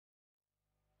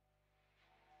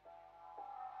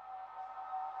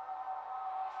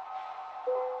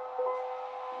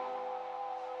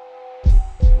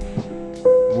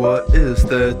What is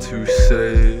there to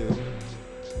say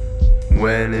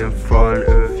when in front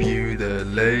of you there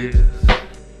lays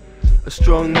a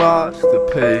strong march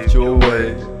that paved your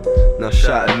way, now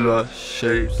shattered lush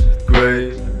shapes of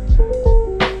grey?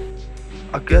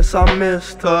 I guess I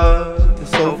missed her,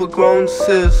 this overgrown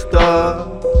sister,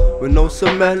 with no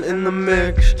cement in the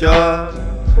mixture.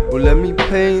 Well, let me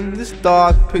paint this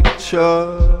dark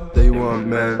picture. They weren't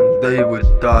men, they were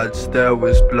duds. There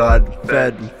was blood,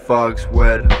 fed and thugs,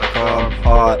 wet her calm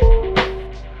heart.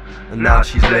 And now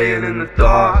she's laying in the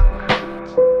dark,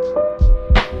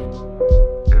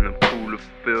 in a pool of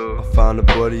filth. I found a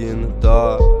body in the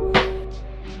dark,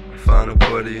 I found a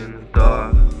body in the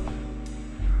dark.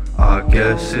 I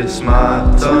guess it's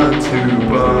my turn to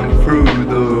burn through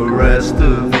the rest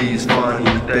of these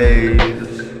funny days.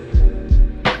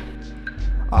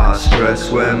 I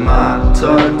stress when my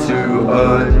turn to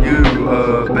earn you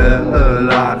a better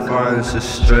life runs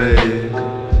astray.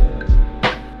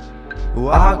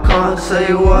 Well, I can't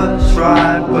say what's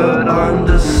right, but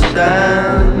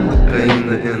understand the pain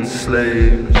that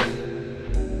enslaves.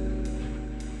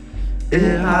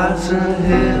 It hasn't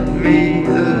hit me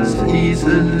as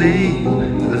easily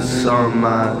as some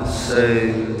might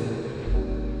say.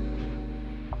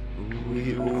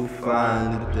 We will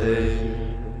find a day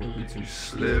to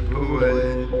slip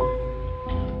away.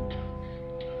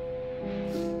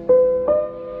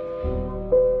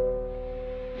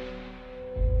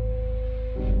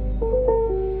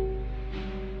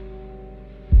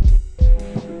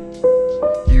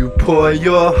 You pour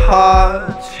your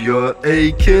heart, your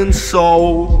aching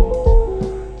soul.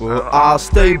 Well, I'll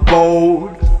stay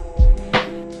bold.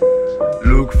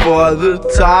 Look for the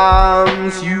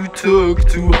times you took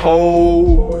to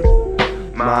hold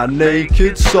my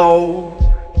naked soul.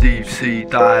 Deep sea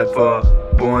diver,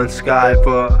 born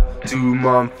skiver,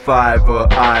 2-month fiver.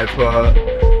 I've hurt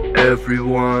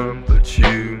everyone but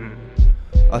you.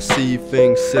 I see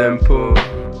things simple,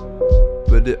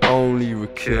 but it only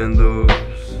rekindles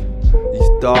these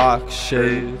dark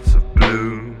shades of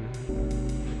blue.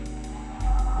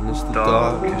 And it's the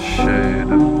darkest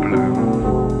shade of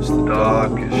blue. It's the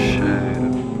darkest shade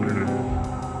of blue.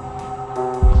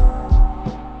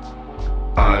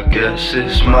 I guess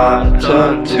it's my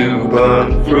turn to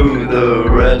burn through the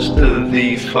rest of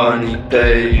these funny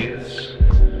days.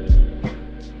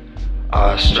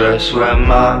 I stress when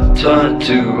my turn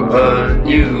to earn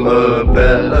you a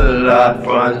better life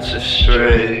runs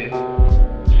astray.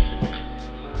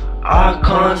 I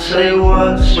can't say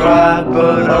what's right,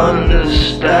 but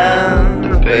understand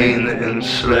the pain that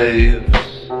enslaves.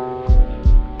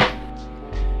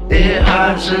 It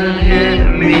hasn't hit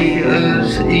me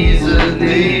as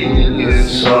easily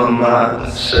as some might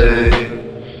say.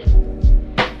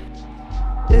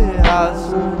 It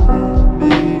hasn't hit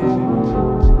me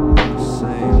the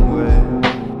same way.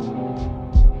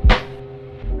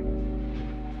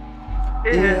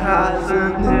 It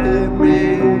hasn't hit me.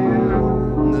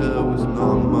 There was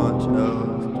not much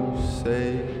else to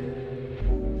say.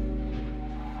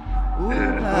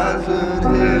 It hasn't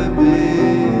hit me.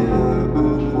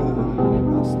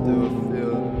 I still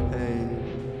feel the pain.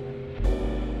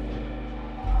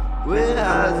 It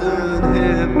hasn't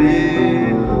hit me.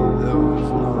 There was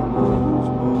not much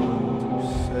more to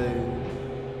say.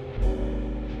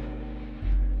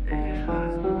 It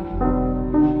hasn't.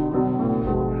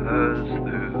 Has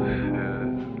this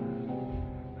hit?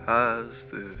 Has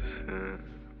this hit?